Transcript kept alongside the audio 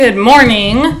Good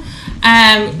morning.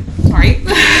 Sorry.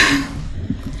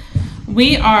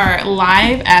 We are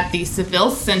live at the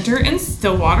Saville Center in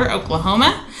Stillwater,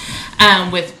 Oklahoma,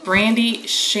 with Brandy,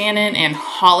 Shannon, and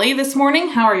Holly this morning.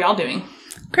 How are y'all doing?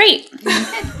 Great.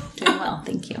 Doing well,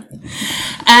 thank you.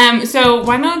 So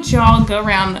why don't y'all go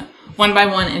around one by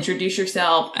one, introduce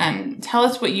yourself, and tell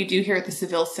us what you do here at the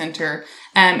Saville Center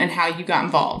and how you got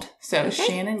involved. So okay.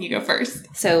 Shannon, you go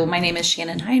first. So my name is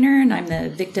Shannon Heiner, and I'm the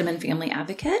Victim and Family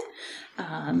Advocate.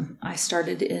 I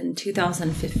started in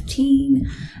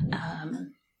 2015.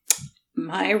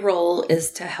 My role is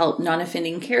to help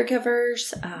non-offending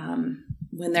caregivers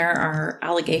when there are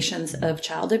allegations of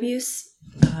child abuse.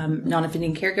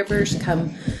 Non-offending caregivers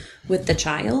come with the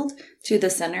child to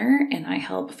the center, and I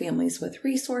help families with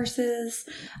resources.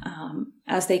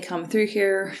 As they come through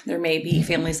here, there may be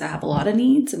families that have a lot of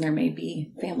needs, and there may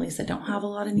be families that don't have a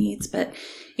lot of needs, but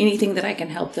anything that I can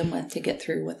help them with to get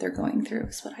through what they're going through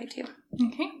is what I do.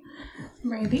 Okay.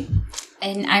 Brandy?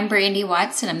 And I'm Brandy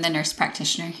Watts, and I'm the nurse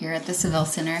practitioner here at the Saville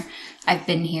Center. I've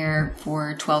been here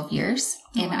for 12 years,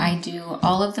 and I do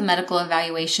all of the medical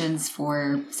evaluations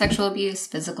for sexual abuse,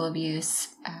 physical abuse,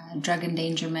 drug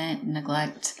endangerment,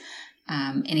 neglect,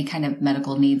 any kind of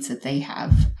medical needs that they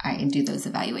have. I do those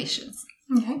evaluations.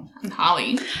 Okay. And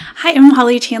Holly. Hi, I'm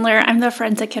Holly Chandler. I'm the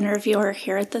forensic interviewer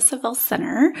here at the Saville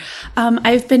Center.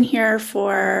 I've been here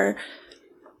for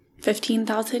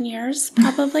 15,000 years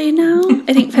probably now.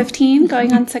 I think 15,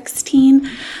 going on 16.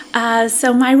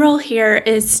 So my role here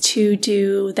is to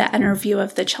do the interview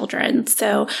of the children.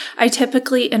 So I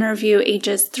typically interview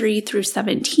ages 3 through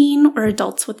 17 or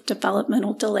adults with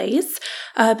developmental delays.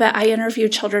 But I interview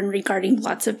children regarding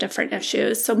lots of different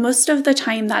issues. So most of the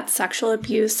time that's sexual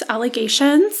abuse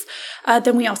allegations.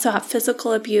 Then we also have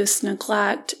physical abuse,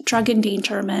 neglect, drug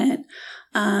endangerment,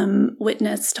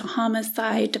 witness to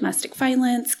homicide, domestic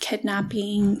violence,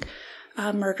 kidnapping,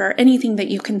 murder, anything that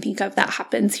you can think of that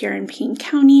happens here in Payne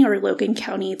County or Logan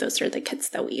County. Those are the kids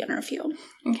that we interview.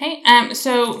 Okay.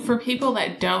 So for people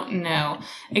that don't know,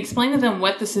 explain to them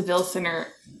what the Saville Center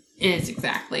is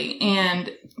exactly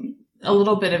and a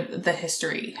little bit of the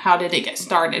history. How did it get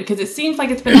started? Because it seems like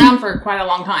it's been around for quite a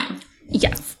long time.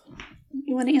 Yes.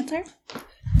 You want to answer?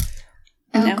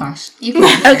 Oh, no? Gosh. You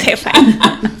can. Okay, fine.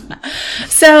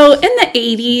 So in the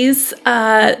 80s,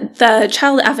 the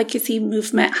child advocacy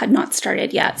movement had not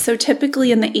started yet. So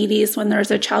typically in the 80s, when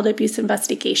there's a child abuse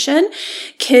investigation,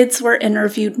 kids were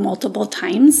interviewed multiple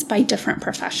times by different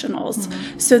professionals.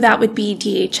 Mm-hmm. So that would be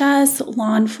DHS,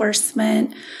 law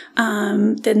enforcement.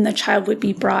 Then the child would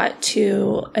be brought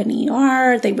to an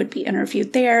ER. They would be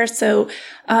interviewed there. So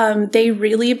they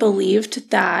really believed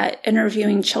that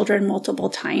interviewing children multiple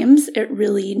times, it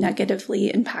really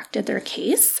negatively impacted their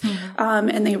case. Mm-hmm.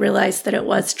 And they realized that it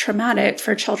was traumatic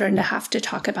for children to have to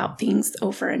talk about things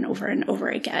over and over and over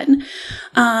again.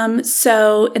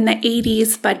 So in the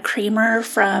 80s, Bud Kramer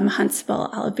from Huntsville,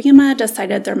 Alabama,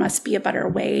 decided there must be a better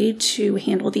way to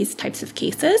handle these types of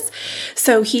cases.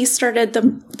 So he started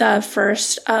the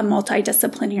first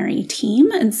multidisciplinary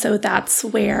team. And so that's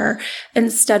where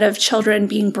instead of children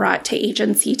being brought to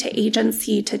agency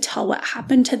to tell what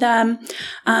happened to them,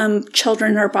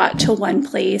 children are brought to one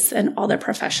place and all the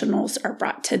professionals are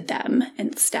brought to them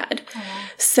instead. Mm-hmm.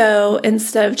 So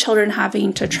instead of children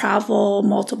having to travel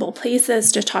multiple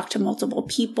places to talk to multiple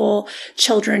people,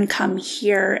 children come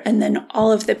here, and then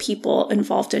all of the people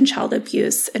involved in child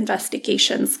abuse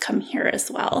investigations come here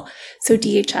as well. So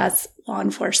DHS, law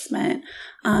enforcement,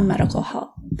 medical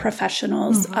health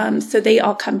professionals. Mm-hmm. So they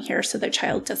all come here so the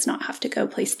child does not have to go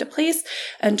place to place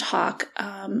and talk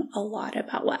a lot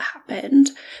about what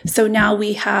happened. So now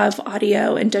we have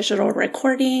audio and digital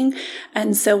recording.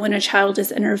 And so when a child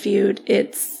is interviewed,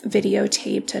 it's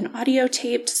videotaped and audio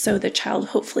taped. So the child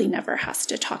hopefully never has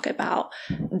to talk about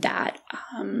that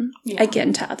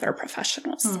again to other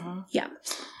professionals. Mm-hmm. Yeah.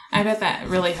 I bet that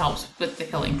really helps with the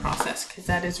healing process because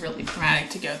that is really traumatic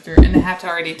to go through. And to have to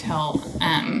already tell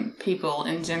people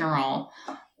in general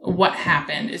what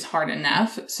happened is hard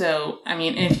enough. So, I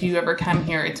mean, if you ever come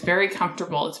here, it's very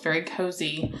comfortable, it's very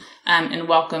cozy and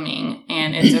welcoming,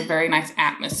 and it's a very nice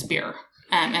atmosphere.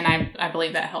 And I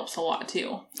believe that helps a lot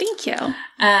too. Thank you.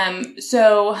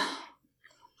 So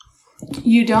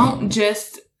you don't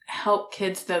just help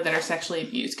kids, though, that are sexually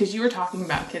abused, because you were talking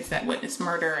about kids that witness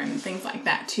murder and things like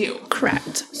that, too.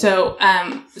 Correct. So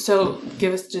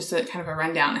give us just a kind of a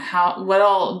rundown. What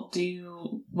are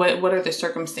the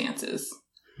circumstances?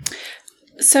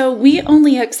 So we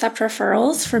only accept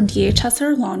referrals from DHS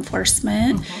or law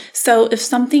enforcement. So if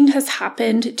something has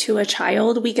happened to a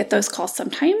child, we get those calls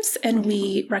sometimes, and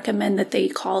we recommend that they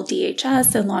call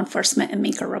DHS and law enforcement and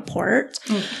make a report.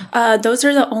 Those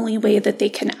are the only way that they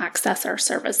can access our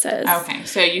services. Okay,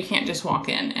 so you can't just walk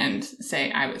in and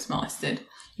say, I was molested.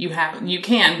 You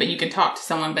can, but you can talk to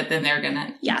someone, but then they're going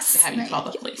to have you call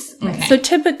the police. Okay. So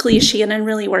typically, Shannon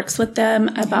really works with them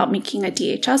about making a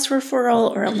DHS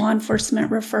referral or a law enforcement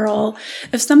referral.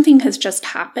 If something has just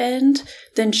happened,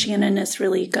 then Shannon is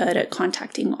really good at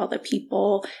contacting all the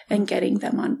people and getting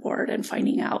them on board and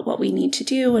finding out what we need to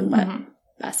do and what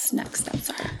best next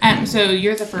steps are. So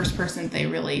you're the first person they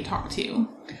really talk to?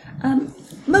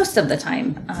 Most of the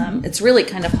time. It's really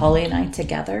kind of Holly and I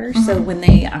together. So when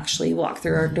they actually walk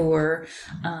through our door,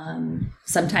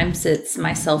 sometimes it's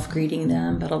myself greeting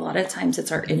them, but a lot of times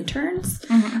it's our interns.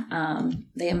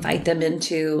 They invite them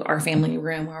into our family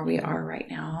room where we are right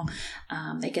now.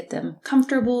 They get them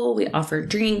comfortable. We offer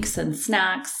drinks and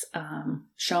snacks,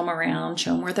 show them around,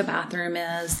 show them where the bathroom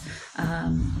is,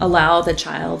 allow the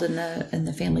child and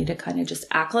the family to kind of just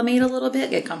acclimate a little bit,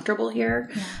 get comfortable here,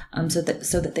 so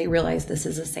that they realize this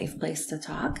is a safe place to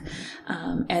talk.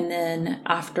 And then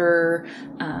after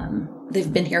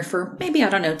they've been here for maybe,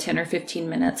 10 or 15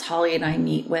 minutes, Holly and I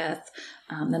meet with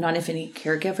the non-offending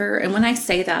caregiver. And when I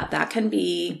say that, that can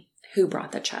be who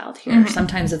brought the child here.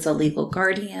 Sometimes it's a legal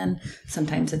guardian.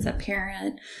 Sometimes it's a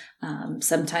parent.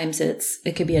 Sometimes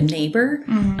it could be a neighbor.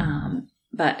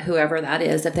 But whoever that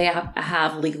is, if they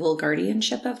have legal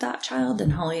guardianship of that child,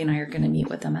 then Holly and I are going to meet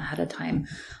with them ahead of time.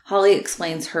 Holly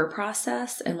explains her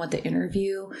process and what the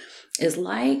interview is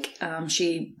like.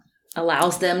 She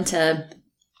allows them to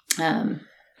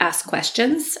ask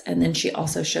questions, and then she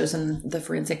also shows them the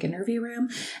forensic interview room.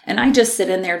 And I just sit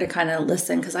in there to kind of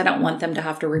listen because I don't want them to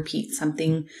have to repeat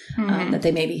something that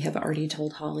they maybe have already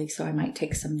told Holly. So I might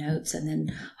take some notes, and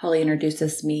then Holly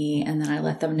introduces me, and then I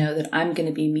let them know that I'm going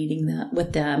to be meeting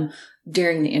with them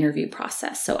during the interview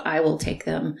process. So I will take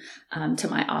them to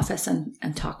my office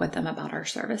and talk with them about our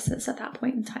services at that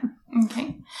point in time.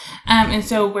 Okay. And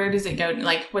so where does it go?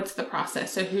 Like, what's the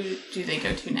process? So who do they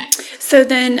go to next? So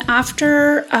then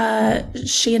after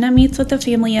Shanna meets with the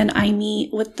family and I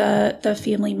meet with the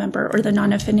family member or the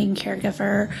non-offending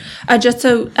caregiver, just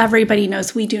so everybody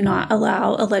knows, we do not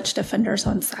allow alleged offenders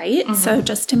on site. So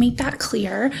just to make that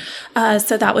clear,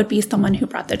 so that would be someone who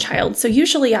brought the child. So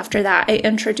usually after that, I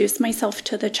introduce myself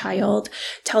to the child,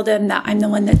 tell them that I'm the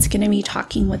one that's going to be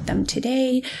talking with them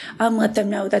today, let them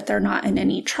know that they're not in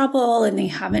any trouble and they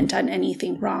haven't done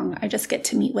anything wrong. I just get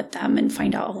to meet with them and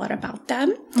find out a lot about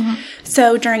them.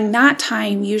 So during that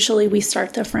time, usually we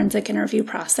start the forensic interview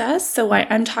process. So while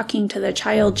I'm talking to the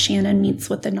child, Shannon meets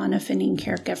with the non-offending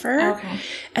caregiver. Okay.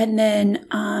 And then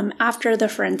after the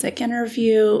forensic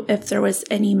interview, if there was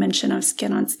any mention of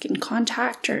skin-on-skin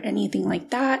contact or anything like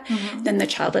that, then the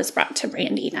child is brought to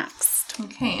Brandy next.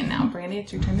 Okay, and now Brandy,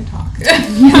 it's your turn to talk.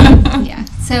 Yeah.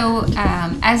 So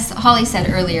as Holly said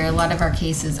earlier, a lot of our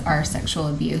cases are sexual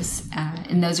abuse,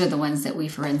 and those are the ones that we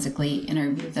forensically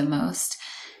interview the most.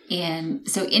 And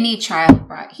so any child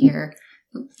brought here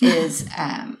is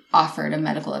offered a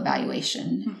medical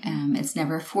evaluation. It's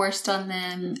never forced on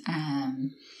them.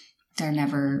 They're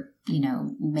never,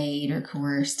 made or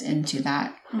coerced into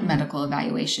that medical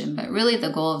evaluation. But really the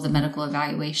goal of the medical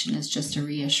evaluation is just to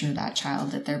reassure that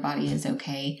child that their body is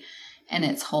okay and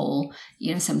it's whole.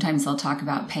 Sometimes they'll talk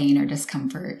about pain or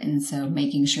discomfort. And so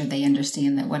making sure they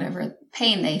understand that whatever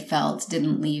pain they felt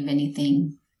didn't leave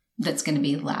anything that's going to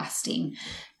be lasting.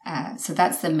 So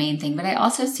that's the main thing. But I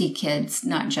also see kids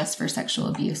not just for sexual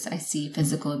abuse. I see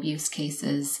physical abuse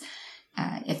cases.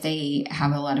 If they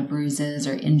have a lot of bruises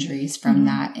or injuries from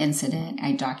that incident,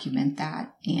 I document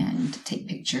that and take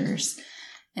pictures.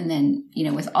 And then,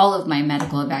 with all of my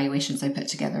medical evaluations, I put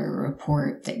together a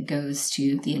report that goes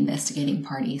to the investigating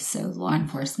parties, so law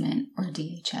enforcement or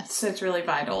DHS. So it's really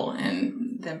vital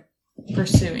in them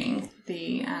pursuing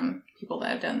the people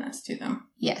that have done this to them.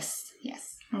 Yes.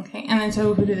 Okay, and then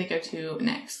so who do they go to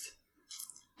next?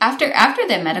 After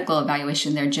the medical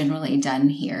evaluation, they're generally done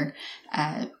here.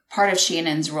 Part of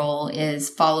Shannon's role is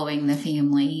following the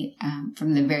family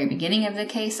from the very beginning of the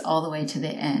case all the way to the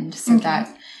end. So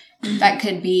that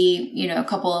could be, a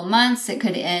couple of months. It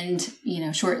could end,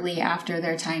 shortly after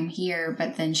their time here.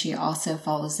 But then she also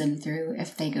follows them through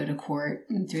if they go to court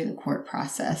and through the court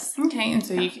process. Okay, and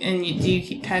so do you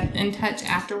keep in touch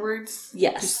afterwards?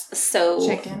 Yes. So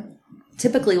check in.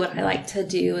 Typically what I like to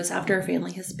do is after a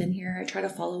family has been here, I try to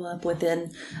follow up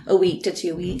within a week to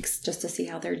 2 weeks just to see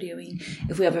how they're doing.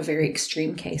 If we have a very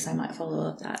extreme case, I might follow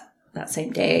up that that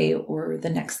same day or the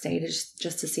next day to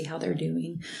just to see how they're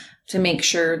doing, to make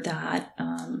sure that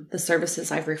the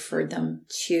services I've referred them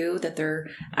to, that they're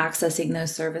accessing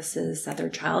those services, that their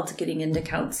child's getting into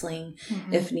counseling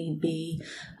if need be.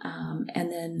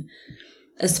 And then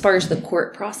as far as the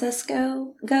court process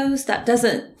goes, that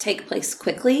doesn't take place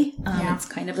quickly. It's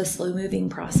kind of a slow-moving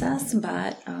process,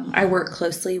 but I work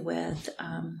closely with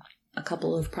a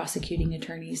couple of prosecuting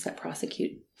attorneys that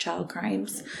prosecute child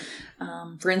crimes.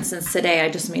 For instance, today I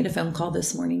just made a phone call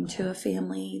this morning to a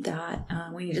family that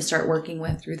we need to start working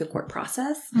with through the court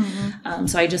process.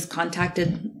 So I just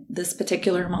contacted this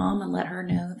particular mom and let her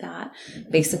know that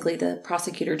basically the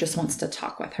prosecutor just wants to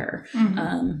talk with her.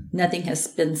 Nothing has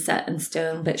been set in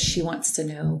stone, but she wants to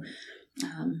know,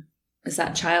 is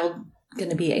that child going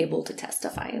to be able to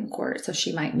testify in court? So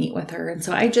she might meet with her. And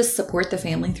so I just support the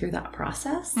family through that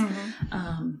process.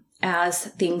 As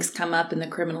things come up in the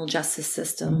criminal justice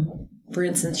system, for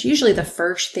instance, usually the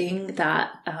first thing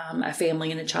that a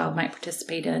family and a child might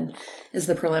participate in is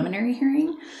the preliminary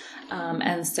hearing.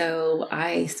 And so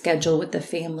I schedule with the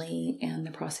family and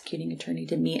the prosecuting attorney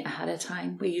to meet ahead of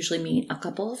time. We usually meet a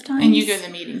couple of times. And you go to the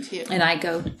meeting too. And I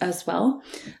go as well.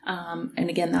 And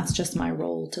again, that's just my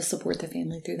role, to support the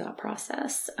family through that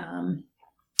process.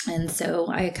 And so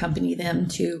I accompany them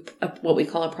to what we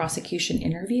call a prosecution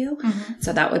interview.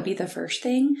 So that would be the first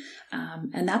thing.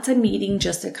 And that's a meeting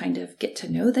just to kind of get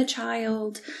to know the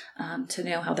child, to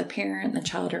know how the parent and the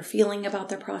child are feeling about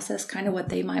the process, kind of what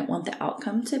they might want the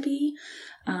outcome to be.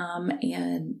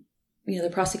 And, the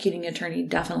prosecuting attorney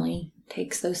definitely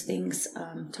takes those things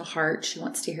to heart. She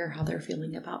wants to hear how they're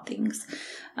feeling about things.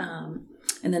 And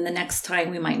then the next time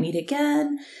we might meet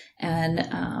again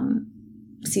and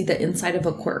see the inside of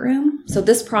a courtroom. So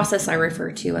this process I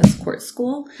refer to as court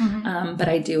school, but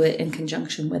I do it in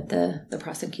conjunction with the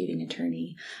prosecuting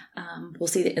attorney. We'll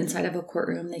see the inside of a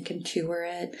courtroom. They can tour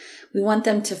it. We want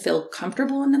them to feel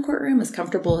comfortable in the courtroom, as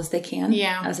comfortable as they can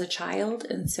as a child.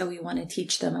 And so we want to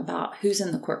teach them about who's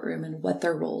in the courtroom and what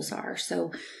their roles are.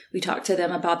 So we talk to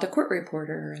them about the court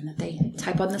reporter and that they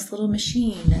type on this little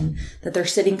machine and that they're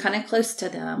sitting kind of close to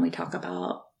them. We talk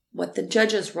about what the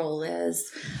judge's role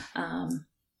is.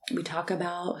 We talk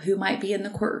about who might be in the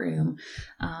courtroom.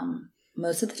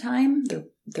 Most of the time,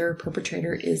 their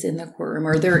perpetrator is in the courtroom,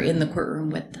 or they're in the courtroom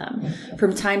with them.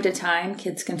 From time to time,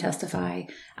 kids can testify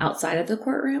outside of the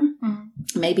courtroom,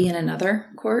 maybe in another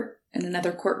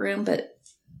courtroom, but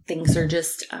things are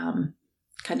just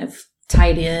kind of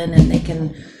tied in, and they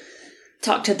can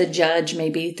talk to the judge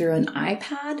maybe through an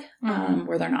iPad,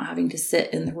 where they're not having to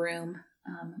sit in the room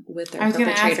with their perpetrator. I was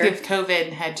going to ask if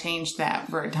COVID had changed that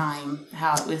for a time,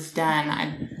 how it was done.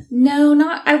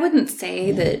 I wouldn't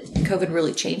say that COVID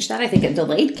really changed that. I think it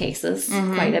delayed cases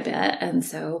quite a bit. And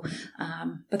so,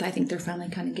 but I think they're finally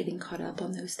kind of getting caught up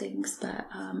on those things. But,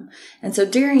 and so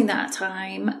during that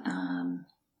time,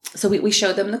 so we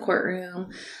show them the courtroom,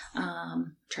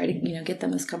 try to, get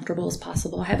them as comfortable as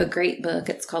possible. I have a great book.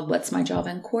 It's called What's My Job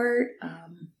in Court?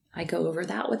 I go over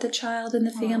that with the child and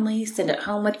the family, send it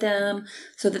home with them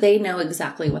so that they know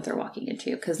exactly what they're walking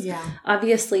into. Because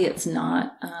obviously it's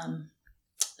not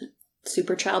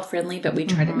super child friendly, but we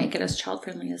try to make it as child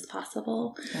friendly as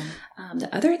possible.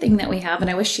 The other thing that we have, and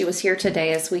I wish she was here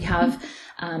today, is we have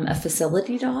a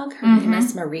facility dog. Her name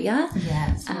is Maria.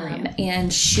 Yes, Maria.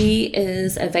 And she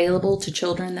is available to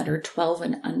children that are 12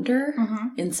 and under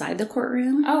inside the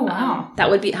courtroom. Oh, wow. That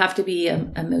would have to be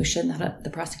a motion that the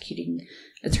prosecuting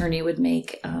attorney would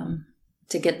make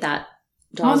to get that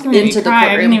dog into the courtroom.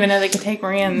 I didn't even know they could take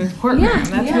Maria in the courtroom.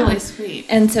 That's really sweet.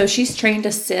 And so she's trained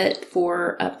to sit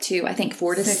for up to, I think,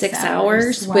 4 to 6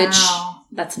 hours, which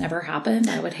that's never happened.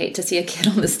 I would hate to see a kid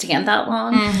on the stand that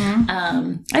long.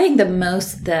 I think the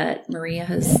most that Maria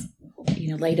has,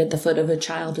 laid at the foot of a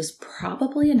child is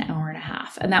probably an hour and a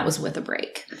half, and that was with a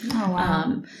break. Oh,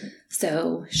 wow.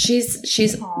 So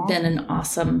she's been an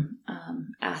awesome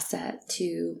asset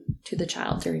to the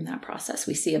child during that process.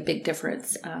 We see a big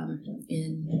difference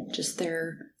in just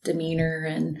their demeanor,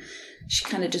 and she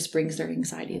kind of just brings their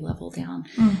anxiety level down.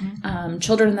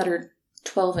 Children that are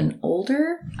 12 and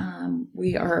older,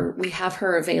 we have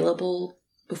her available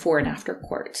before and after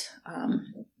court.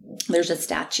 There's a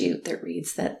statute that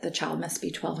reads that the child must be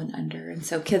 12 and under. And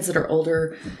so kids that are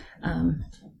older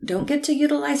don't get to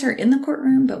utilize her in the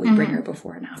courtroom, but we bring her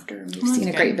before and after. And we've seen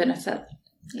a great benefit.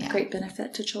 Great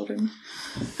benefit to children.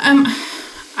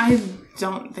 I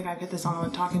don't think I put this on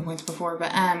the talking points before,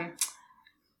 but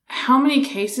how many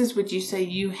cases would you say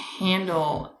you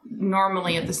handle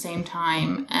normally at the same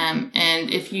time? And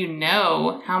if you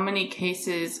know, how many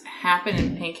cases happen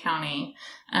in Payne County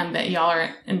that y'all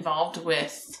are involved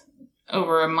with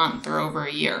over a month or over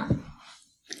a year?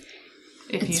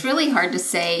 It's really hard to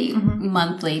say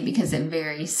monthly because it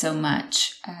varies so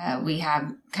much. We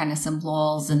have kind of some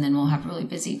lulls and then we'll have really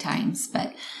busy times.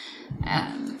 But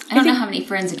I don't know how many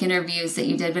forensic interviews that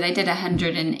you did, but I did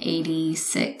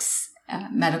 186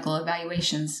 medical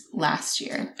evaluations last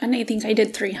year. And I think I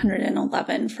did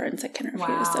 311 forensic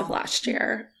interviews of last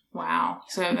year. Wow.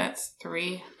 So that's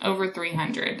over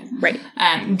 300. Right.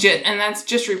 And that's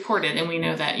just reported. And we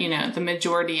know that, the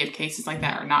majority of cases like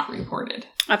that are not reported.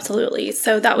 Absolutely.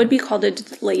 So that would be called a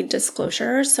delayed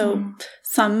disclosure. So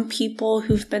some people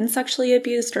who've been sexually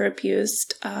abused or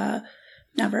abused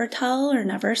never tell or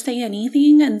never say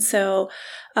anything. And so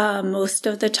most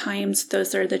of the times,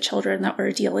 those are the children that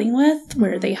we're dealing with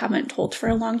where they haven't told for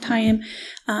a long time.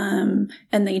 And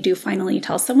they do finally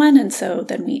tell someone. And so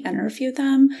then we interview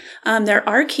them. There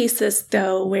are cases,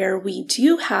 though, where we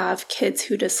do have kids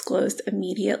who disclose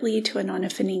immediately to a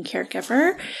non-offending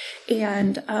caregiver.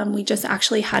 And we just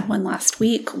actually had one last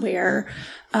week where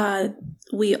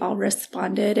we all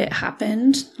responded. It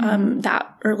happened that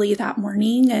early that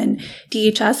morning, and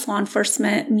DHS, law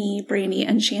enforcement, me, Brandy,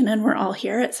 and Shannon were all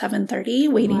here at 7:30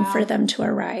 waiting for them to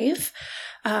arrive.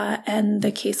 And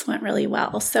the case went really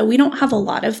well. So we don't have a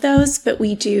lot of those, but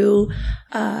we do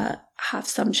have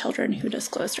some children who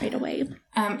disclose right away.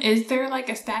 Is there like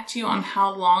a statute on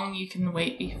how long you can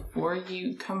wait before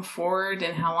you come forward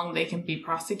and how long they can be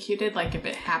prosecuted? Like if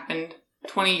it happened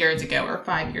 20 years ago or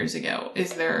 5 years ago,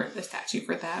 is there a statute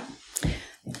for that?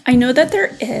 I know that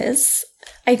there is.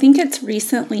 I think it's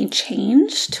recently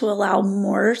changed to allow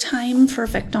more time for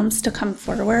victims to come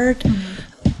forward.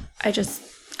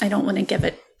 I don't want to give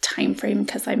a time frame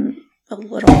because I'm a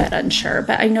little bit unsure,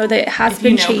 but I know that it has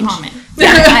been changed. Comment.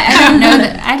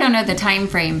 I don't know the time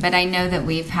frame, but I know that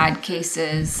we've had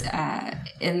cases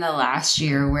in the last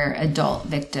year where adult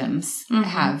victims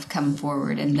have come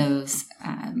forward and those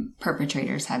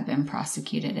perpetrators have been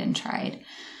prosecuted and tried.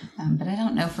 But I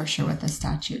don't know for sure what the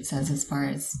statute says as far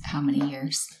as how many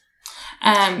years.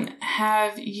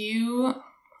 Have you,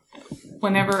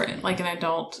 whenever like an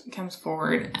adult comes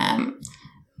forward,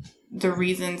 the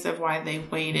reasons of why they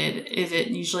waited, is it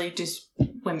usually just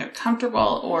when they're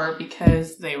comfortable or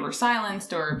because they were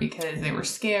silenced or because they were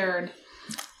scared?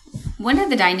 One of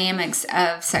the dynamics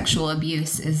of sexual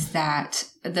abuse is that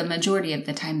the majority of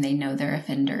the time they know their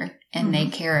offender and they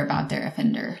care about their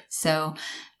offender. So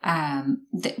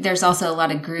there's also a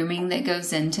lot of grooming that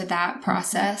goes into that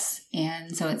process.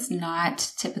 And so it's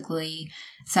not typically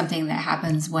something that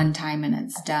happens one time and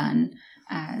it's done.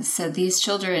 So these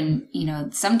children,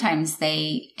 sometimes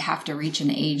they have to reach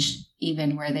an age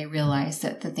even where they realize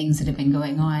that the things that have been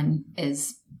going on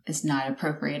is not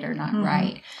appropriate or not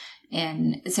right.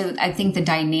 And so I think the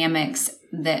dynamics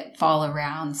that fall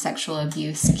around sexual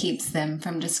abuse keeps them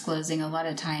from disclosing a lot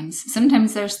of times.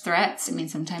 Sometimes there's threats. I mean,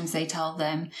 sometimes they tell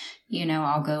them,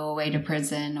 I'll go away to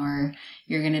prison or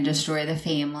you're going to destroy the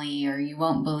family or you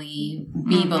won't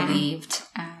be believed.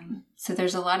 So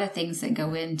there's a lot of things that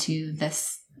go into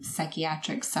this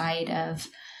psychiatric side of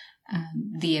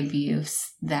the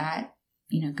abuse that,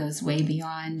 goes way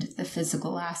beyond the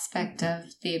physical aspect of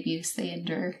the abuse they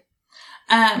endure.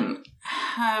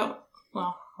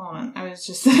 Well, hold on. I was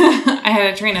just, I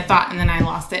had a train of thought and then I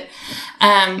lost it.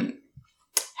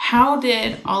 How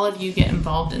did all of you get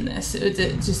involved in this? Is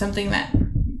it just something that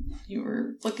you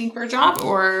were looking for a job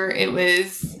or it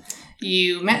was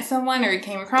you met someone or you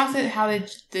came across it? How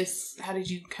did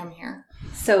you come here?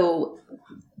 So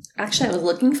actually I was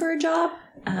looking for a job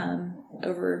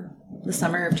over the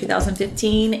summer of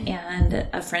 2015, and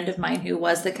a friend of mine who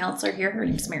was the counselor here, her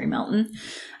name's Mary Melton,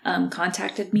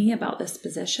 contacted me about this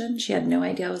position. She had no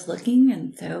idea I was looking,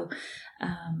 and so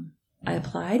I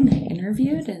applied and I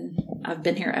interviewed, and I've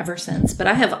been here ever since. But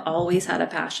I have always had a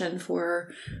passion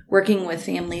for working with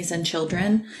families and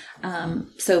children.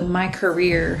 So my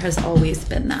career has always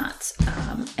been that.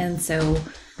 And so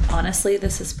honestly,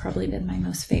 this has probably been my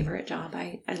most favorite job.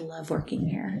 I love working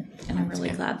here, and I'm really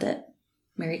glad that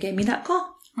Mary gave me that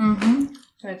call.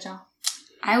 Good job.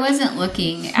 I wasn't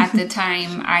looking at the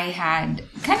time. I had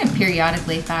kind of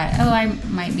periodically thought, I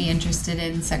might be interested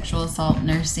in sexual assault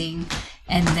nursing.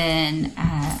 And then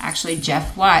actually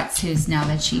Jeff Watts, who's now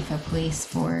the chief of police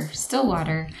for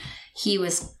Stillwater, he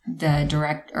was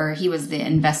he was the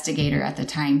investigator at the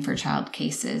time for child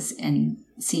cases and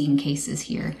seeing cases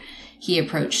here. He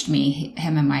approached me,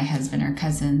 him and my husband are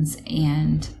cousins,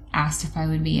 and asked if I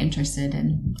would be interested.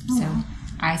 And so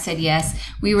I said yes.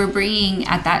 We were bringing,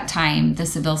 at that time, the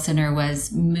Saville Center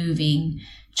was moving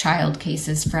child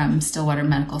cases from Stillwater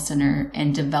Medical Center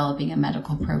and developing a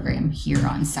medical program here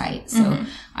on site. So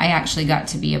I actually got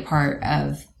to be a part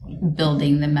of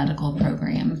building the medical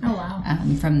program. Oh, wow.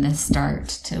 From the start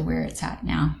to where it's at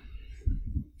now.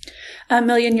 A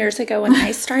million years ago when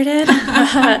I started,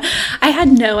 I had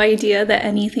no idea that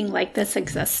anything like this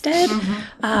existed.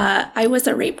 I was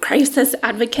a rape crisis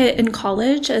advocate in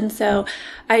college, and so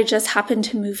I just happened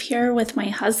to move here with my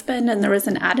husband, and there was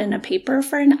an ad in a paper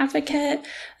for an advocate.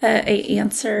 I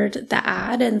answered the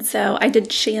ad, and so I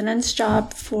did Shannon's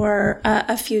job for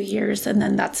a few years, and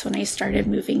then that's when I started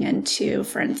moving into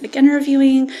forensic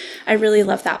interviewing. I really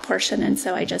love that portion, and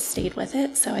so I just stayed with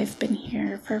it. So I've been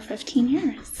here for 15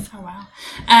 years. Oh, wow.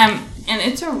 And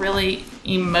it's a really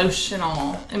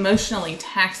emotionally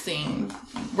taxing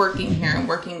working here and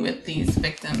working with these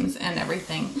victims and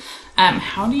everything.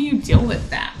 How do you deal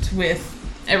with that,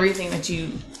 with everything that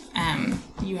you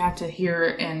have to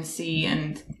hear and see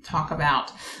and talk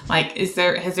about? Like, has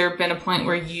there been a point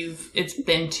where it's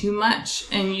been too much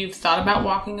and you've thought about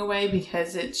walking away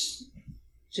because it's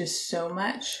just so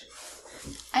much?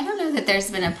 I don't know that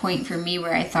there's been a point for me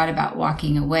where I thought about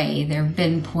walking away. There have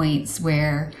been points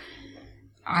where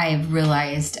I've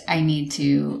realized I need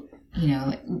to,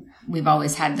 we've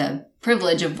always had the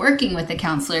privilege of working with a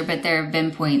counselor, but there have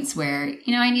been points where,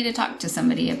 I need to talk to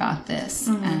somebody about this,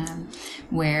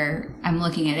 where I'm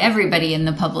looking at everybody in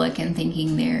the public and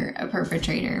thinking they're a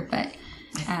perpetrator. But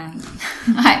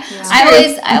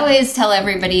I always tell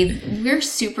everybody we're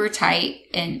super tight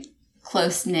and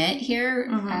close knit here.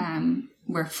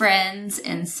 We're friends.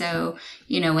 And so,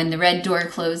 when the red door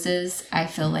closes, I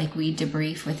feel like we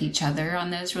debrief with each other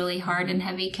on those really hard and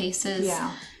heavy cases.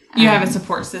 Yeah. You have a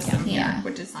support system here,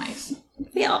 which is nice.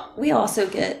 We also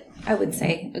get, I would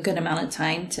say, a good amount of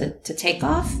time to take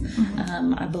off.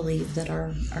 I believe that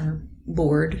our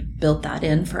board built that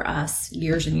in for us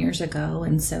years and years ago.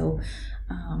 And so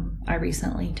I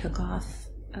recently took off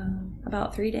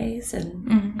about 3 days,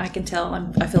 and I can tell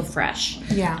I feel fresh.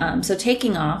 Yeah. So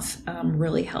taking off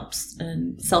really helps.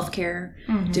 And self-care,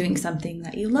 doing something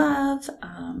that you love,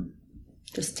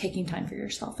 just taking time for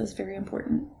yourself is very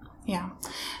important. Yeah.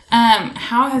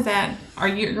 How has that?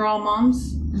 You're all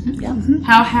moms? Yeah.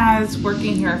 How has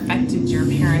working here affected your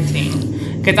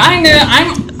parenting? Because I know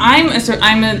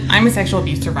I'm a sexual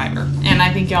abuse survivor, and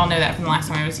I think y'all know that from the last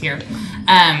time I was here.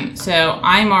 So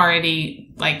I'm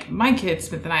already, like, my kid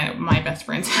spent the night at my best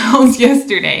friend's house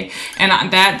yesterday, and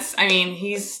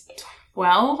he's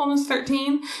 12, almost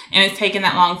 13, and it's taken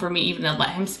that long for me even to let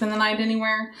him spend the night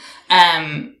anywhere.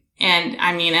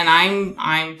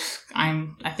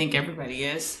 I think everybody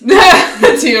is too.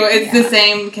 It's the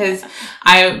same, because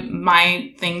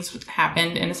my things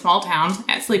happened in a small town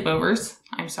at sleepovers.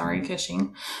 I'm sorry,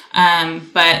 Cushing.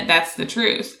 But that's the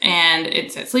truth. And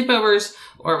it's at sleepovers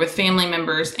or with family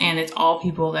members, and it's all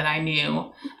people that I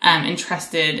knew, and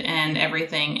trusted and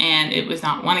everything. And it was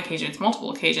not one occasion, it's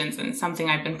multiple occasions, and something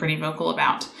I've been pretty vocal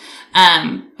about.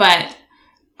 But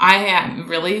I am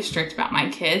really strict about my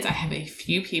kids. I have a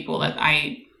few people that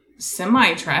I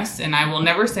semi-trust, and I will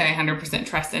never say I 100%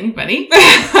 trust anybody.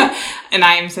 And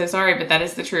I am so sorry, but that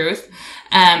is the truth.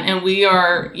 And we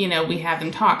are, we have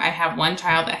them talk. I have one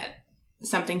child that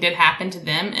something did happen to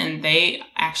them, and they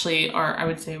actually are, I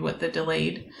would say, the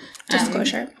delayed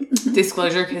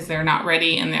disclosure, because they're not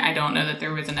ready, and I don't know that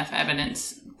there was enough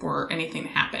evidence for anything to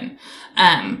happen.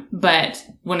 But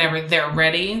whenever they're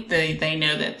ready, they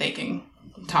know that they can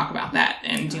talk about that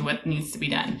and do what needs to be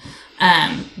done.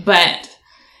 But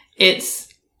it's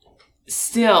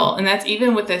still, and that's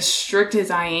even with as strict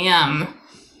as I am,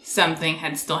 something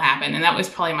had still happened. And that was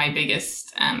probably my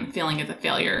biggest feeling as a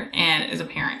failure and as a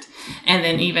parent. And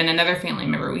then even another family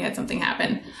member, we had something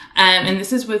happen. And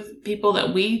this is with people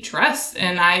that we trust.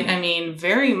 And I mean,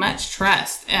 very much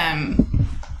trust,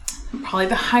 probably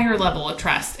the higher level of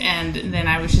trust. And then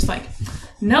I was just like,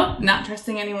 nope, not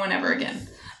trusting anyone ever again.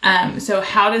 So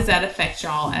how does that affect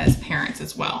y'all as parents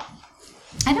as well?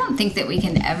 I don't think that we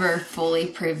can ever fully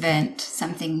prevent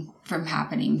something from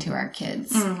happening to our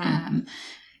kids.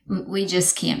 We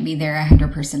just can't be there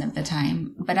 100% of the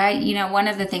time. But one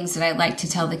of the things that I like to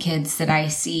tell the kids that I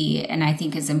see, and I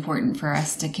think is important for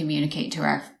us to communicate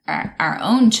to our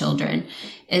own children,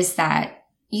 is that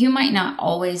you might not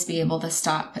always be able to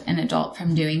stop an adult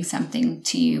from doing something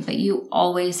to you, but you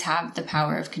always have the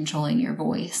power of controlling your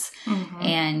voice.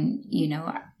 And,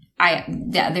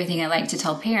 the other thing I like to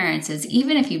tell parents is,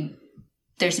 even if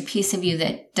there's a piece of you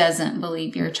that doesn't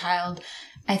believe your child,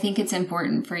 I think it's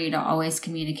important for you to always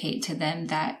communicate to them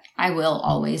that I will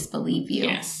always believe you.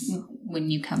 Yes. when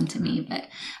you come to me. But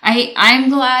I'm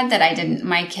glad that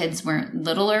my kids weren't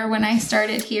littler when I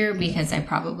started here, because I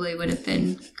probably would have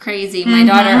been crazy. My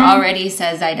daughter already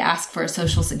says I'd ask for a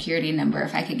social security number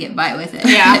if I could get by with it.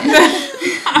 Yeah.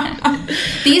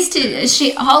 These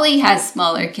two, Holly has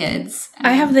smaller kids.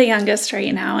 I have the youngest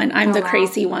right now, and I'm the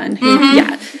crazy one.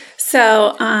 Yeah.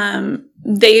 So,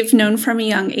 they've known from a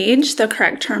young age the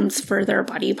correct terms for their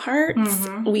body parts.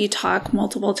 We talk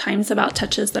multiple times about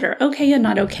touches that are okay and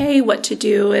not okay, what to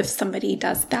do if somebody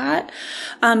does that.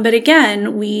 But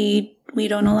again, we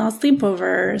don't allow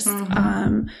sleepovers.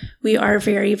 We are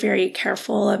very, very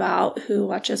careful about who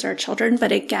watches our children.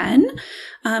 But again,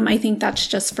 I think that's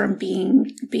just from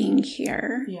being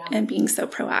here and being so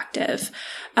proactive.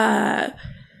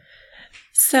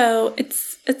 So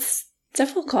it's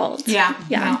difficult. Yeah.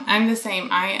 No, I'm the same.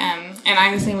 I am. And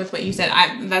I'm the same with what you said.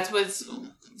 That was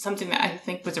something that I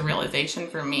think was a realization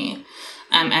for me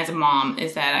as a mom,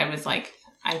 is that I was like,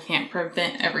 I can't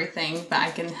prevent everything, but I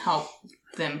can help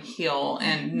them heal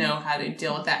and know how to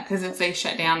deal with that. Because if they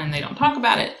shut down and they don't talk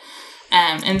about it,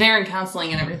 and they're in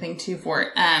counseling and everything too for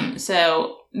it.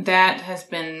 So that has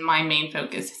been my main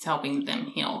focus, is helping them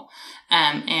heal.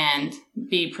 And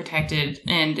be protected.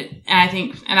 And I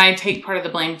think, and I take part of the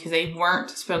blame because they weren't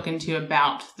spoken to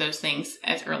about those things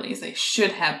as early as they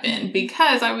should have been,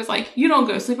 because I was like, you don't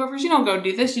go sleepovers, you don't go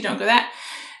do this, you don't go that.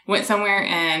 Went somewhere,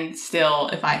 and still,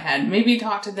 if I had maybe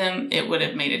talked to them, it would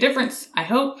have made a difference, I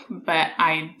hope, but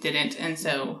I didn't. And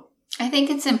so I think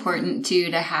it's important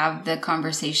too to have the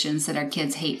conversations that our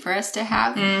kids hate for us to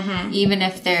have, even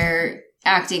if they're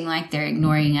acting like they're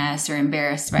ignoring us or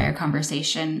embarrassed by our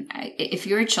conversation. If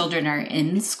your children are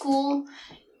in school,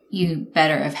 you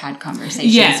better have had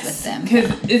conversations with them.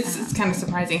 Because it's kind of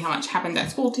surprising how much happened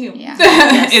at school too. Yeah.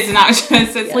 It's not just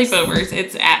at sleepovers.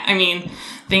 It's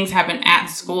things happen at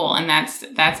school, and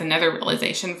that's another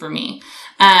realization for me.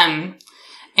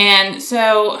 And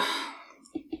so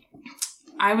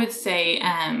I would say,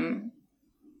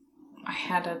 I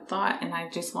had a thought and I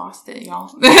just lost it,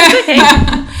 y'all.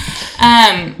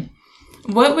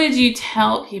 What would you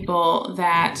tell people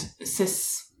that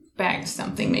suspect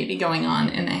something may be going on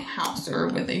in a house or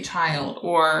with a child,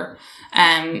 or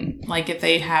like if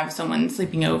they have someone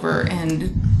sleeping over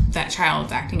and that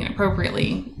child's acting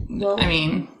inappropriately? Well, I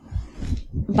mean,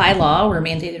 by law, we're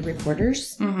mandated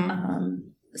reporters.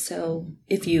 So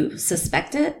if you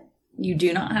suspect it, you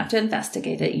do not have to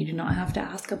investigate it. You do not have to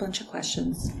ask a bunch of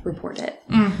questions. Report it.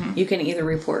 You can either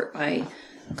report by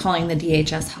calling the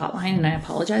DHS hotline, and I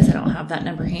apologize, I don't have that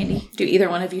number handy. Do either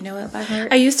one of you know it by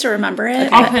heart? I used to remember it.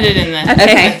 I'll put it in the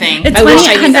thing. It's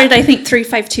 1-800, I think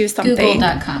 352 something.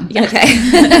 Google.com. Yeah.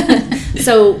 Okay.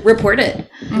 So report it.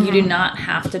 You do not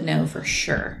have to know for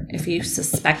sure. If you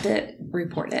suspect it,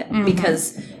 report it,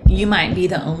 because you might be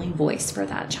the only voice for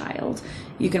that child.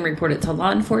 You can report it to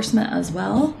law enforcement as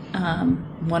well,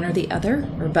 one or the other,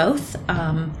 or both.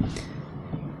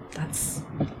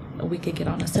 We could get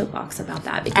on a soapbox about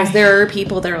that, because there are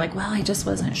people that are like, well, I just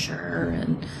wasn't sure.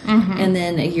 And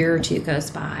then a year or two goes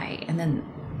by, and then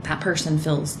that person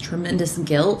feels tremendous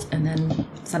guilt, and then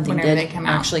something did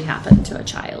actually happen to a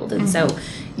child. And so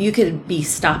you could be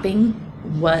stopping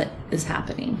what is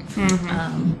happening,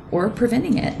 or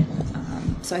preventing it.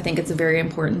 So I think it's very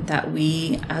important that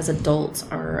we as adults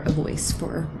are a voice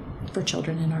for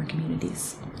children in our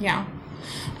communities. Yeah.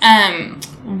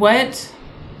 What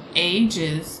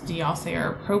ages do y'all say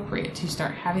are appropriate to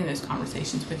start having those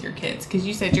conversations with your kids? Because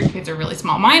you said your kids are really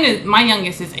small. My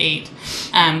youngest is 8,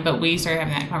 but we started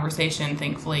having that conversation,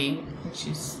 thankfully.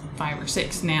 She's 5 or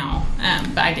 6 now,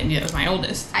 but I didn't do that with my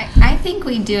oldest. I think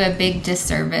we do a big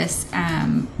disservice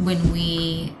when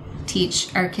we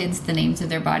teach our kids the names of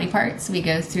their body parts. We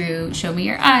go through, show me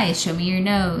your eyes, show me your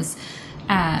nose.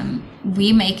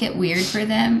 We make it weird for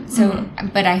them. So,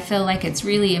 but I feel like it's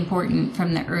really important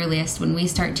from the earliest, when we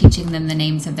start teaching them the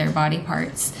names of their body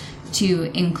parts,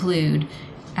 to include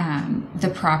the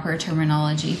proper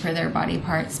terminology for their body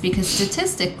parts, because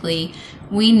statistically,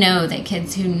 we know that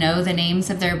kids who know the names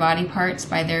of their body parts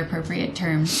by their appropriate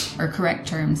terms or correct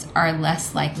terms are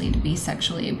less likely to be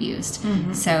sexually abused.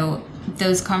 So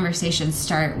those conversations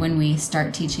start when we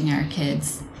start teaching our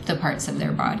kids the parts of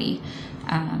their body.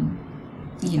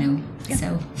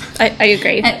 So I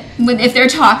agree. If they're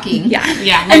talking. Yeah,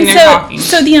 and they're talking.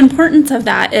 So the importance of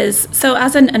that is, so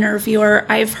as an interviewer,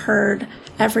 I've heard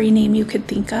every name you could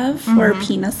think of for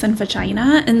penis and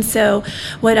vagina. And so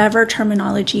whatever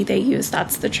terminology they use,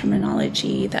 that's the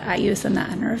terminology that I use in the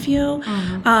interview.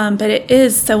 But it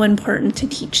is so important to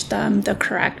teach them the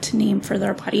correct name for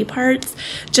their body parts.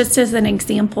 Just as an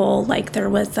example, like there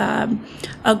was a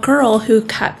girl who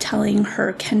kept telling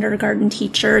her kindergarten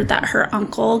teacher that her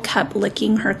uncle kept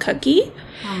licking her cookie.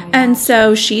 And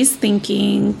so she's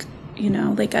thinking,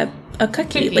 like a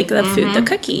cookie, like the food, the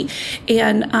cookie.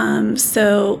 And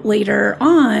so later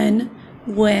on,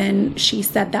 when she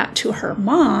said that to her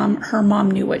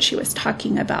mom knew what she was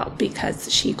talking about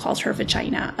because she called her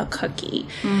vagina a cookie.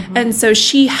 And so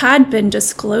she had been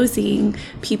disclosing,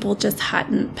 people just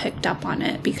hadn't picked up on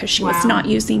it because she was not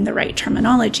using the right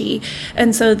terminology.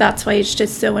 And so that's why it's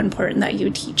just so important that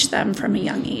you teach them from a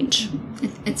young age.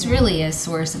 It's really a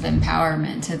source of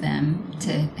empowerment to them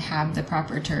to have the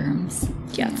proper terms.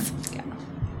 Yes. Yeah.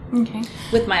 Okay.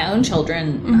 With my own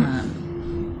children,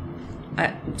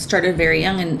 I started very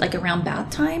young, and like around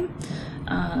bath time,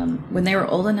 when they were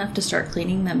old enough to start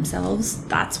cleaning themselves,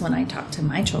 that's when I talked to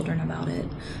my children about it.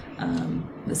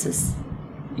 This is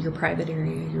your private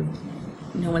area.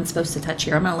 No one's supposed to touch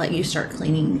here. I'm going to let you start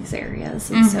cleaning these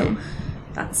areas. And so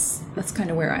that's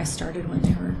kind of where I started when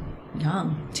they were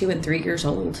young, 2 and 3 years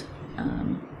old.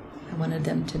 I wanted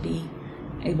them to be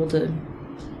able to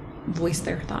voice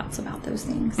their thoughts about those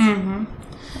things.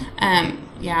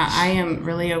 Yeah, I am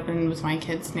really open with my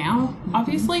kids now,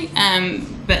 obviously,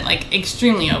 but like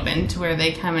extremely open to where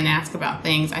they come and ask about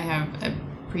things. I have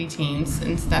preteens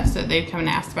and stuff, so they come and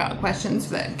ask about questions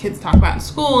that kids talk about in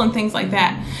school and things like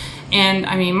that. And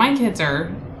I mean, my kids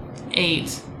are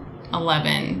 8,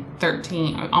 11,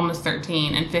 13, almost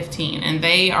 13 and 15, and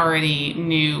they already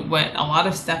knew what a lot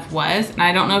of stuff was. And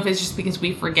I don't know if it's just because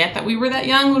we forget that we were that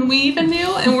young when we even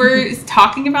knew, and we're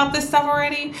talking about this stuff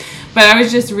already. But I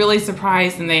was just really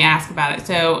surprised when they asked about it.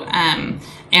 So, and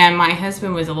my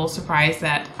husband was a little surprised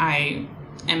that I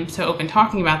am so open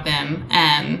talking about them,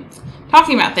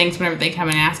 talking about things whenever they come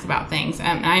and ask about things.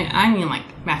 I mean like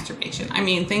masturbation. I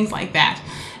mean things like that.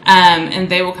 And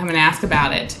they will come and ask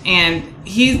about it. And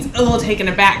he's a little taken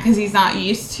aback because he's not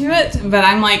used to it. But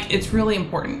I'm like, it's really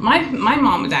important. My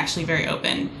mom was actually very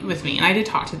open with me, and I did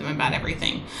talk to them about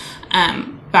everything.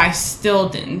 But I still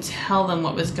didn't tell them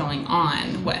what was going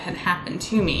on, what had happened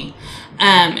to me.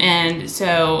 And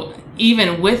so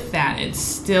even with that, it's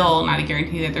still not a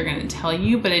guarantee that they're going to tell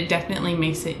you, but it definitely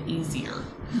makes it easier.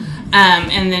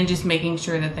 And then just making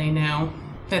sure that they know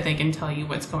that they can tell you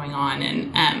what's going on,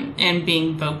 and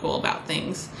being vocal about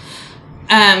things.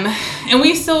 And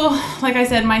we still, like I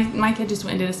said, my kid just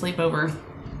went and did a sleepover.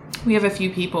 We have a few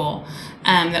people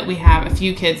that we have, a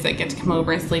few kids that get to come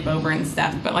over and sleep over and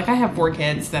stuff. But like I have 4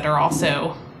 kids that are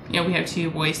also, we have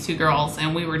 2 boys, 2 girls,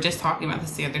 and we were just talking about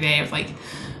this the other day. I was like,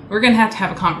 we're going to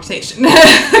have a conversation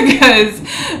because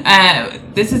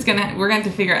we're going to have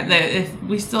to figure out that if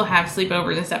we still have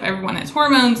sleepovers and stuff, everyone has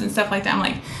hormones and stuff like that. I'm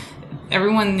like,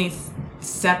 everyone needs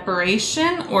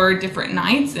separation or different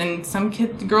nights, and some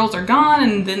girls are gone,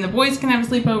 and then the boys can have a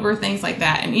sleepover, things like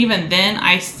that. And even then,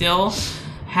 I still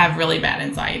have really bad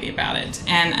anxiety about it,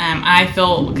 and I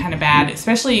feel kind of bad,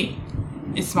 especially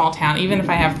in small town. Even if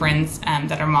I have friends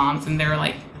that are moms, and they're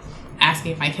like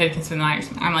asking if my kid can spend the night or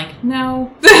something, I'm like,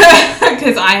 no,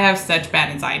 because I have such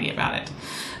bad anxiety about it.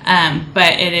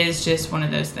 But it is just one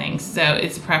of those things. So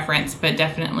it's a preference, but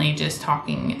definitely just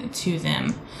talking to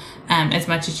them as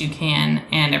much as you can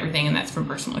and everything. And that's from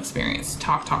personal experience.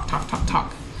 Talk.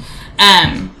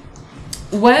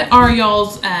 What are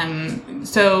y'all's,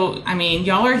 so, I mean,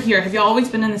 y'all are here. Have y'all always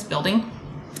been in this building?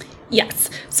 Yes.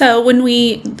 So when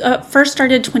we first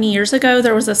started 20 years ago,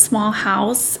 there was a small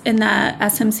house in the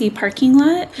SMC parking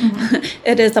lot.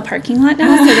 It is a parking lot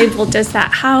now, so they built us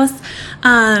that house.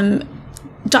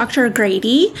 Dr.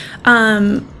 Grady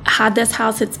had this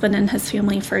house. It's been in his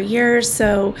family for years.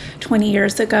 So 20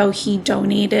 years ago, he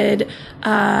donated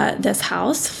this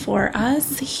house for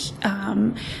us.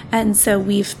 And so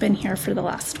we've been here for the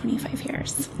last 25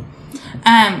 years. Do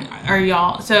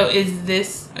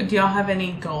y'all have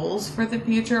any goals for the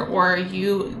future, or are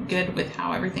you good with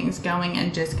how everything's going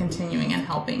and just continuing and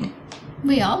helping?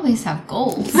 We always have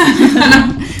goals.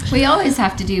 We always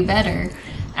have to do better.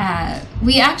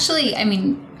 We actually,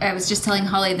 I was just telling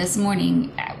Holly this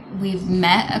morning, we've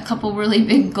met a couple really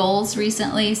big goals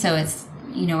recently. So it's,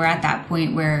 we're at that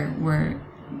point where we're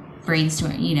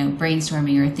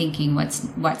brainstorming or thinking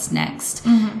what's next.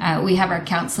 We have our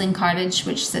counseling cottage,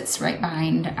 which sits right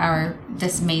behind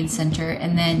this main center.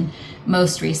 And then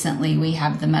most recently we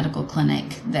have the medical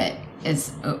clinic that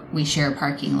we share a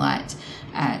parking lot.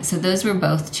 So those were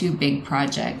both 2 big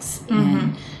projects.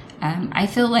 And I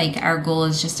feel like our goal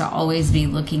is just to always be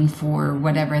looking for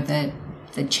whatever the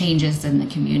changes in the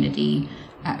community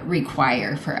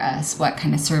require for us, what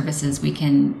kind of services we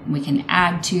can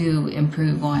add to,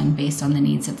 improve on based on the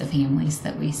needs of the families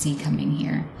that we see coming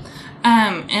here.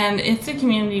 And if the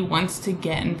community wants to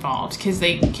get involved, because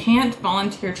they can't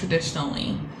volunteer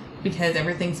traditionally because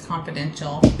everything's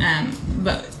confidential,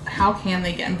 but how can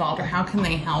they get involved, or how can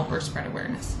they help or spread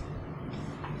awareness?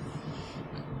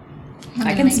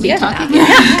 I can speak to that.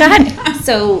 Yeah, go ahead.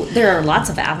 So there are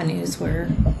lots of avenues where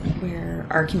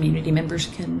our community members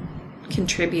can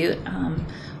contribute.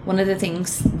 One of the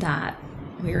things that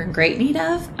we're in great need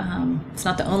of, it's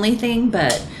not the only thing,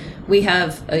 but we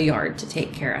have a yard to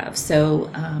take care of. So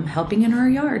helping in our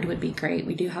yard would be great.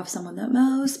 We do have someone that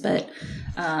mows, but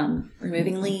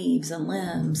removing leaves and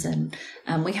limbs. And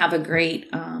we have a great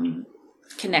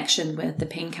connection with the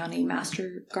Payne County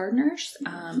Master Gardeners.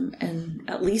 And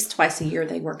at least twice a year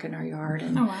they work in our yard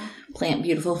and plant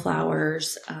beautiful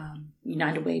flowers.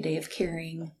 United Way Day of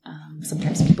Caring.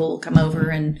 Sometimes people will come over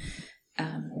and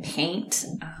paint.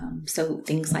 So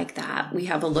things like that. We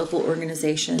have a local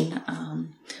organization.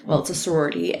 It's a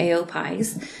sorority, AO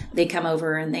Pies. They come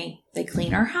over and they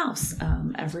clean our house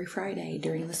every Friday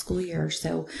during the school year.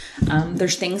 So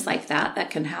there's things like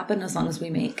that can happen as long as we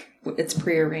make it's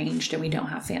prearranged and we don't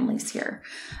have families here.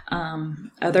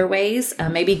 Other ways,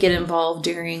 maybe get involved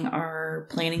during our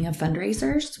planning of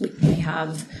fundraisers. We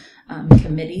have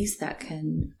committees that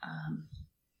can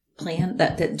plan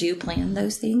that do plan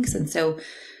those things, and so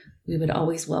we would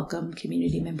always welcome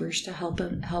community members to help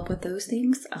with those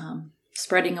things.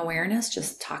 Spreading awareness,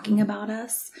 just talking about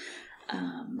us,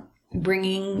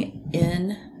 bringing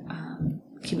in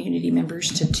community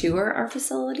members to tour our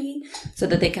facility so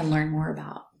that they can learn more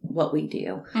about what we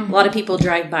do. Mm-hmm. A lot of people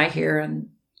drive by here and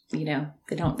they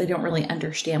don't really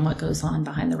understand what goes on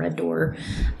behind the red door.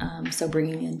 So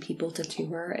bringing in people to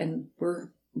tour, and we're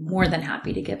more than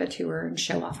happy to give a tour and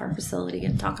show off our facility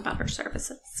and talk about our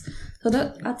services. So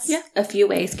that's a few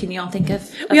ways. Can you all think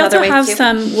of we other also ways have too?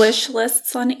 some wish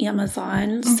lists on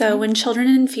Amazon. Mm-hmm. So when children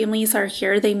and families are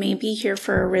here, they may be here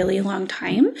for a really long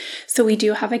time. So we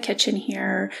do have a kitchen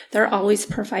here. They're always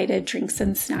provided drinks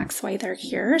and snacks while they're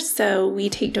here. So we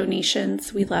take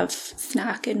donations. We love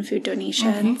snack and food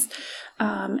donations.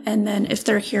 Mm-hmm. And then if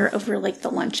they're here over like the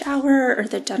lunch hour or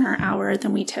the dinner hour,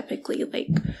 then we typically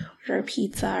order a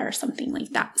pizza or something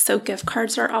like that. So gift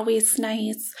cards are always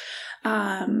nice.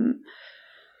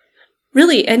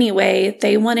 Really, anyway,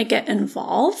 they want to get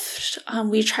involved.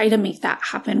 We try to make that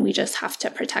happen. We just have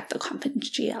to protect the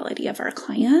confidentiality of our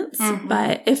clients. Mm-hmm.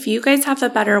 But if you guys have a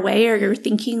better way, or you're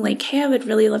thinking hey, I would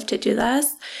really love to do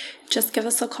this, just give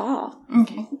us a call.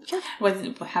 Okay. Yeah.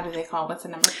 How do they call? What's the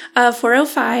number?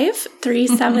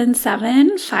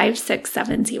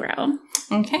 405-377-5670.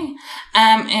 Okay.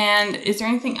 And is there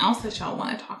anything else that y'all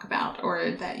want to talk about,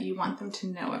 or that you want them to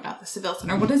know about the Saville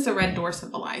Center? What does the Red Door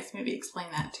symbolize? Maybe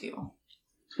explain that too.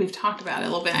 We've talked about it a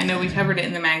little bit. I know we covered it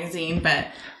in the magazine, but...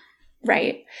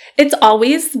 Right. It's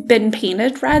always been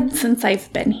painted red since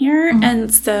I've been here. Mm-hmm.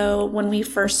 And so when we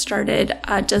first started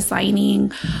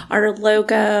designing our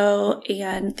logo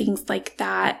and things like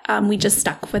that, we just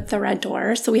stuck with the red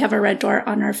door. So we have a red door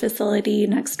on our facility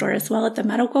next door as well at the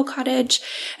medical cottage.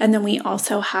 And then we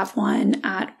also have one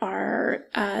at our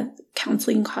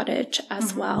counseling cottage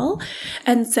as mm-hmm. well.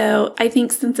 And so I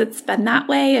think since it's been that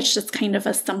way, it's just kind of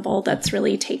a symbol that's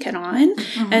really taken on.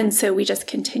 Mm-hmm. And so we just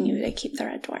continue to keep the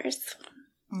red doors.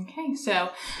 Okay, so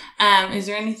is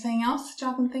there anything else that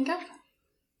y'all can think of?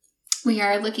 We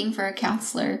are looking for a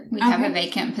counselor. We have a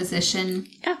vacant position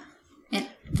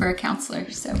for a counselor.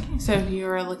 So if you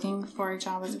are looking for a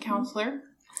job as a counselor,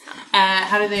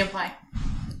 how do they apply?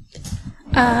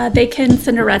 They can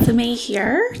send a resume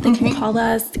here. They can call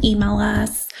us, email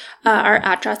us. Our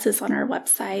address is on our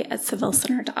website at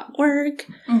savillecenter.org.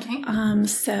 Okay.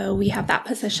 So we have that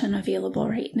position available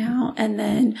right now. And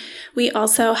then we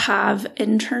also have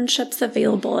internships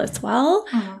available as well.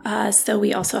 Mm-hmm. So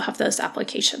we also have those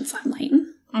applications online.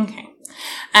 Okay.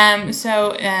 If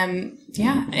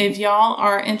y'all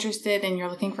are interested and you're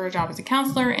looking for a job as a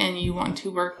counselor and you want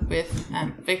to work with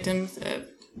victims of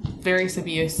various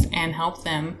abuse and help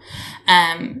them,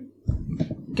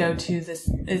 go to this.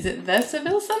 Is it the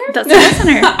Saville Center? The Saville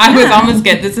Center. I was almost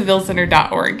good.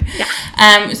 TheSavillecenter.org.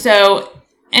 Yeah. So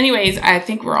anyways, I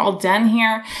think we're all done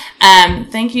here.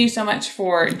 Thank you so much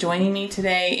for joining me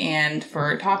today and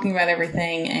for talking about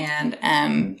everything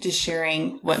and just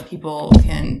sharing what people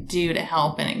can do to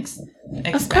help and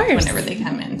expect whenever they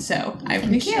come in. So I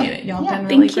appreciate it. Y'all done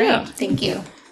really great. Thank you.